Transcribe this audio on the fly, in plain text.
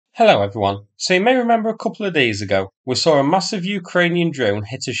Hello everyone. So you may remember a couple of days ago, we saw a massive Ukrainian drone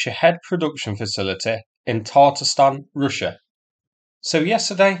hit a warhead production facility in Tatarstan, Russia. So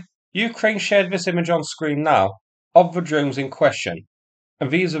yesterday, Ukraine shared this image on screen now of the drones in question, and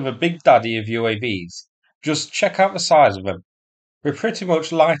these are the big daddy of UAVs. Just check out the size of them. They're pretty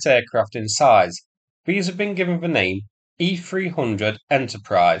much light aircraft in size. These have been given the name E-300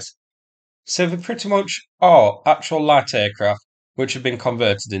 Enterprise. So they pretty much are actual light aircraft which have been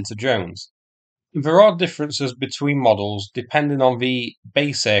converted into drones. There are differences between models depending on the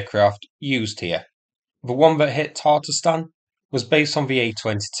base aircraft used here. The one that hit Tatarstan was based on the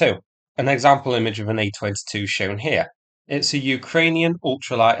A-22. An example image of an A-22 shown here. It's a Ukrainian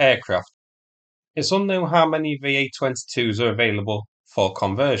ultralight aircraft. It's unknown how many of the A-22s are available for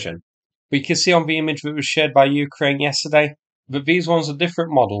conversion. We can see on the image that was shared by Ukraine yesterday that these ones are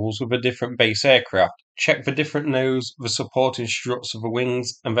different models with a different base aircraft. Check the different nose, the supporting struts of the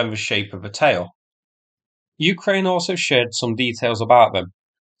wings, and then the shape of the tail. Ukraine also shared some details about them.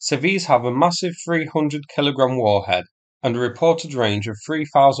 So these have a massive 300 kilogram warhead and a reported range of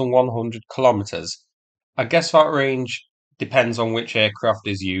 3,100 kilometers. I guess that range depends on which aircraft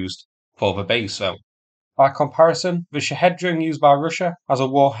is used for the base though. By comparison, the Shahed drone used by Russia has a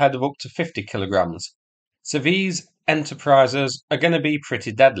warhead of up to 50 kilograms. So these enterprises are going to be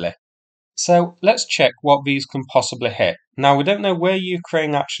pretty deadly. So let's check what these can possibly hit. Now we don't know where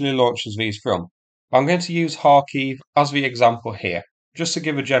Ukraine actually launches these from. I'm going to use Kharkiv as the example here, just to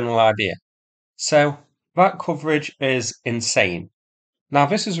give a general idea. So that coverage is insane. Now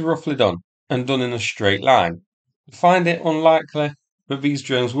this is roughly done, and done in a straight line. I find it unlikely that these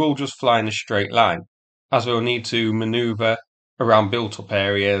drones will just fly in a straight line, as they'll need to manoeuvre around built-up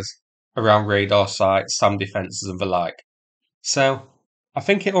areas, around radar sites, SAM defences and the like. So I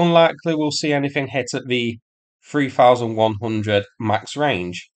think it unlikely we'll see anything hit at the 3,100 max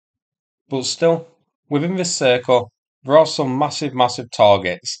range. But still, within this circle, there are some massive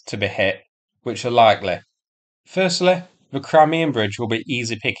targets to be hit, which are likely. Firstly, the Crimean Bridge will be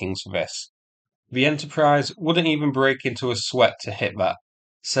easy pickings for this. The Enterprise wouldn't even break into a sweat to hit that.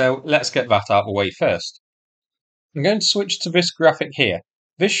 So let's get that out of the way first. I'm going to switch to this graphic here.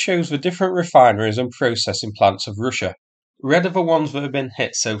 This shows the different refineries and processing plants of Russia. Red are the ones that have been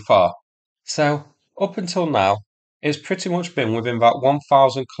hit so far. So, up until now, it's pretty much been within that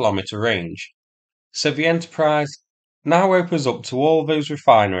 1,000 kilometre range. So the Enterprise now opens up to all those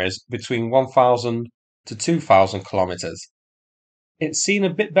refineries between 1,000 to 2,000 kilometres. It's seen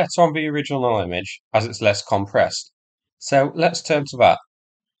a bit better on the original image as it's less compressed. So let's turn to that.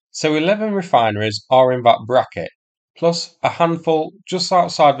 So 11 refineries are in that bracket, plus a handful just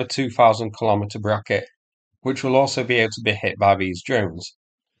outside the 2,000 kilometre bracket, which will also be able to be hit by these drones.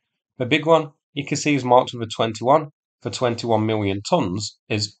 The big one you can see is marked with a 21 for 21 million tons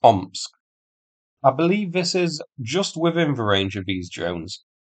is Omsk. I believe this is just within the range of these drones,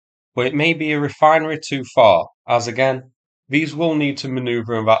 but it may be a refinery too far, as again, these will need to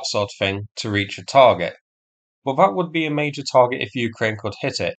maneuver and that sort of thing to reach a target. But that would be a major target if Ukraine could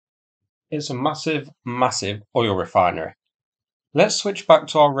hit it. It's a massive oil refinery. Let's switch back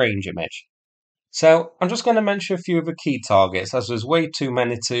to our range image. So I'm just going to mention a few of the key targets as there's way too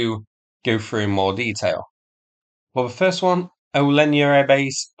many to go through in more detail. Well, the first one, Olenya Air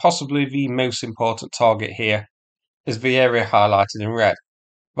Base, possibly the most important target here, is the area highlighted in red.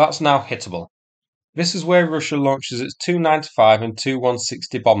 That's now hittable. This is where Russia launches its Tu-95 and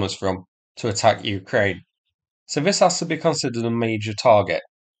Tu-160 bombers from to attack Ukraine. So this has to be considered a major target.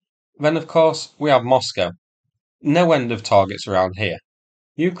 Then, of course, we have Moscow. No end of targets around here.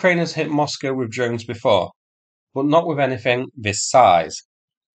 Ukraine has hit Moscow with drones before, but not with anything this size.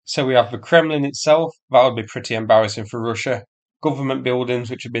 So we have the Kremlin itself, that would be pretty embarrassing for Russia, government buildings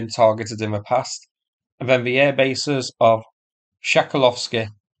which have been targeted in the past, and then the air bases of Shakalovsky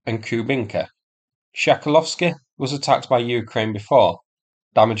and Kubinka. Shakalovsky was attacked by Ukraine before,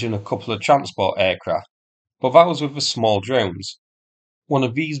 damaging a couple of transport aircraft, but that was with the small drones. One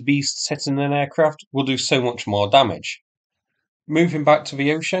of these beasts hitting an aircraft will do so much more damage. Moving back to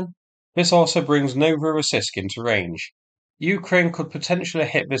the ocean, this also brings Novorossiysk into range. Ukraine could potentially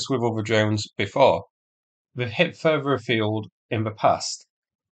hit this with other drones before. They've hit further afield in the past,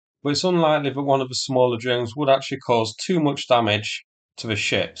 but it's unlikely that one of the smaller drones would actually cause too much damage to the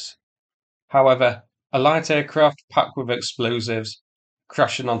ships. However, a light aircraft packed with explosives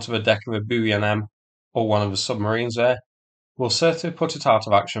crashing onto the deck of a Buyan or one of the submarines there will certainly put it out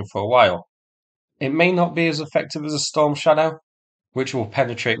of action for a while. It may not be as effective as a Storm Shadow, which will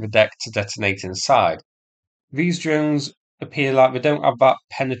penetrate the deck to detonate inside. These drones appear like they don't have that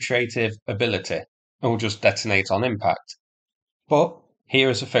penetrative ability and will just detonate on impact. But Here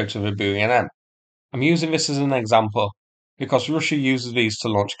is a photo of a Buran. I'm using this as an example because Russia uses these to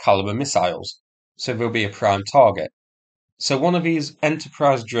launch caliber missiles, so they'll be a prime target. So one of these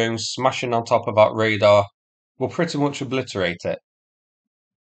Enterprise drones smashing on top of that radar will pretty much obliterate it.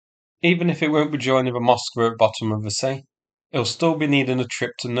 Even if it won't be joining the Moscow at the bottom of the sea, it'll still be needing a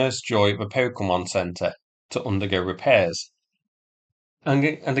trip to Nurse Joy at the Pokemon Center to undergo repairs. And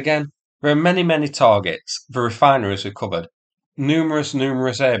again, there are many targets. The refineries are covered. Numerous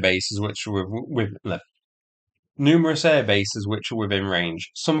air bases which are within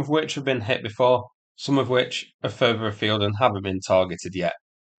range, some of which have been hit before, some of which are further afield and haven't been targeted yet.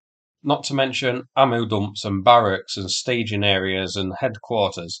 Not to mention ammo dumps and barracks and staging areas and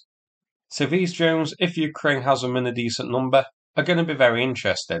headquarters. So these drones, if Ukraine has them in a decent number, are going to be very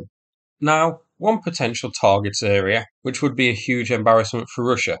interesting. Now, one potential target area, which would be a huge embarrassment for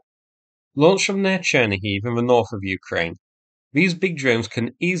Russia, launched from near Chernihiv in the north of Ukraine. These big drones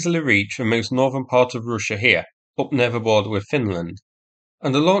can easily reach the most northern part of Russia here, up near the border with Finland,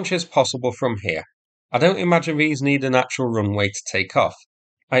 and the launch is possible from here. I don't imagine these need an actual runway to take off.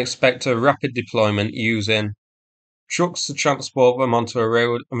 I expect a rapid deployment using trucks to transport them onto a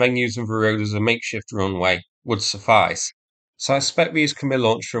road and then using the road as a makeshift runway would suffice. So I expect these can be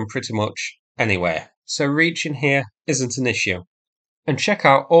launched from pretty much anywhere. So reaching here isn't an issue. And check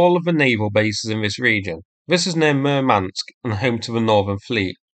out all of the naval bases in this region. This is near Murmansk and home to the Northern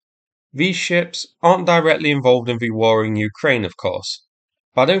Fleet. These ships aren't directly involved in the war in Ukraine, of course,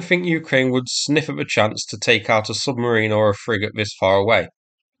 but I don't think Ukraine would sniff at the chance to take out a submarine or a frigate this far away.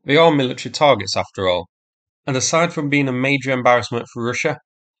 They are military targets after all, and aside from being a major embarrassment for Russia,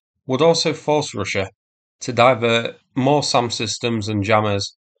 would also force Russia to divert more SAM systems and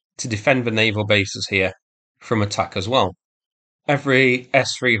jammers to defend the naval bases here from attack as well. Every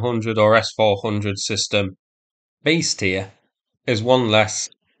S-300 or S-400 system based here is one less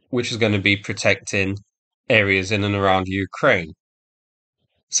which is going to be protecting areas in and around Ukraine.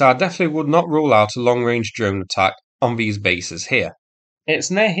 So I definitely would not rule out a long-range drone attack on these bases here.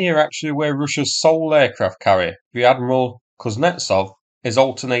 It's near here actually where Russia's sole aircraft carrier, the Admiral Kuznetsov, is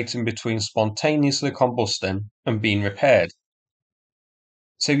alternating between spontaneously combusting and being repaired.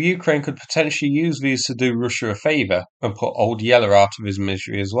 So Ukraine could potentially use these to do Russia a favour and put Old Yeller out of his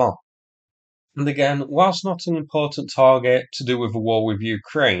misery as well. And again, whilst not an important target to do with the war with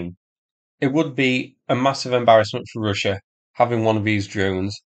Ukraine, it would be a massive embarrassment for Russia having one of these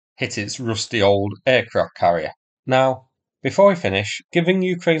drones hit its rusty old aircraft carrier. Now, before we finish, given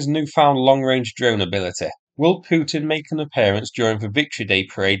Ukraine's newfound long-range drone ability, will Putin make an appearance during the Victory Day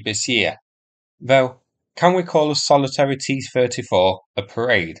parade this year? Though, can we call a solitary T-34 a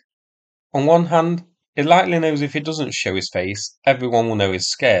parade? On one hand, it likely knows if he doesn't show his face, everyone will know he's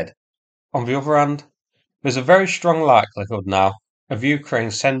scared. On the other hand, there's a very strong likelihood now of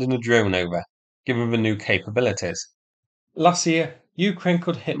Ukraine sending a drone over, given the new capabilities. Last year, Ukraine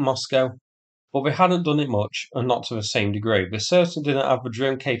could hit Moscow, but they hadn't done it much and not to the same degree. They certainly didn't have the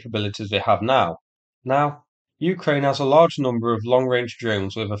drone capabilities they have now. Now, Ukraine has a large number of long-range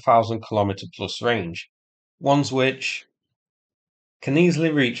drones with 1,000-kilometer plus range, ones which can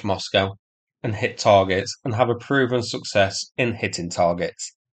easily reach Moscow and hit targets and have a proven success in hitting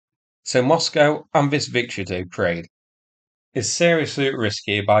targets. So Moscow and this Victory Day parade is seriously at risk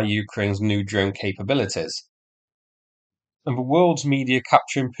here by Ukraine's new drone capabilities. And the world's media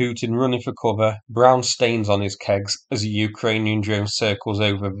capturing Putin running for cover, brown stains on his kegs as a Ukrainian drone circles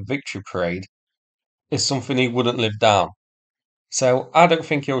over the victory parade, is something he wouldn't live down. So I don't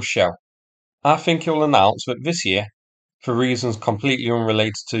think he'll show. I think he'll announce that this year, for reasons completely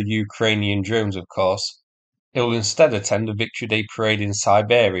unrelated to Ukrainian drones of course, he'll instead attend a Victory Day parade in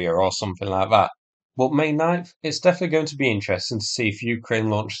Siberia or something like that. But May 9th, it's definitely going to be interesting to see if Ukraine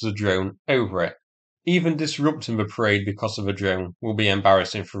launches a drone over it. Even disrupting the parade because of a drone will be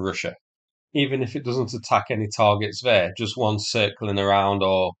embarrassing for Russia. Even if it doesn't attack any targets there, just one circling around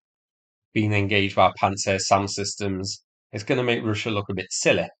or being engaged by Panzer SAM systems, it's going to make Russia look a bit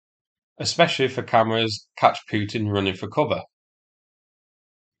silly. Especially if the cameras catch Putin running for cover.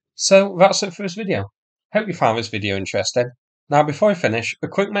 So that's it for this video. Hope you found this video interesting. Now before I finish, a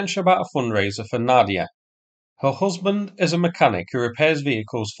quick mention about a fundraiser for Nadia. Her husband is a mechanic who repairs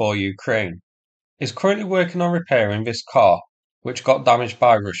vehicles for Ukraine. Is currently working on repairing this car, which got damaged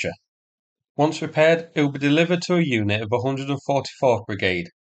by Russia. Once repaired, it will be delivered to a unit of the 144th Brigade.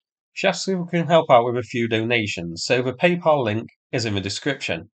 She asks if we can help out with a few donations, so the PayPal link is in the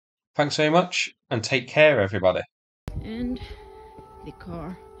description. Thanks very much, and take care everybody. And the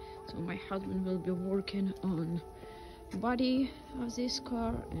car. So my husband will be working on body of this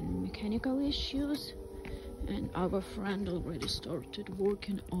car and mechanical issues. and our friend already started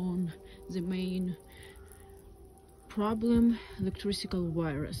working on the main problem, electrical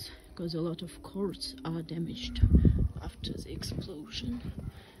wires, because a lot of cords are damaged after the explosion.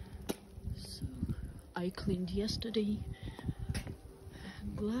 So I cleaned yesterday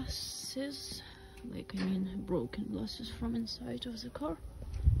glasses, broken glasses from inside of the car.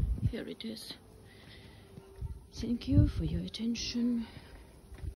 Here it is. Thank you for your attention.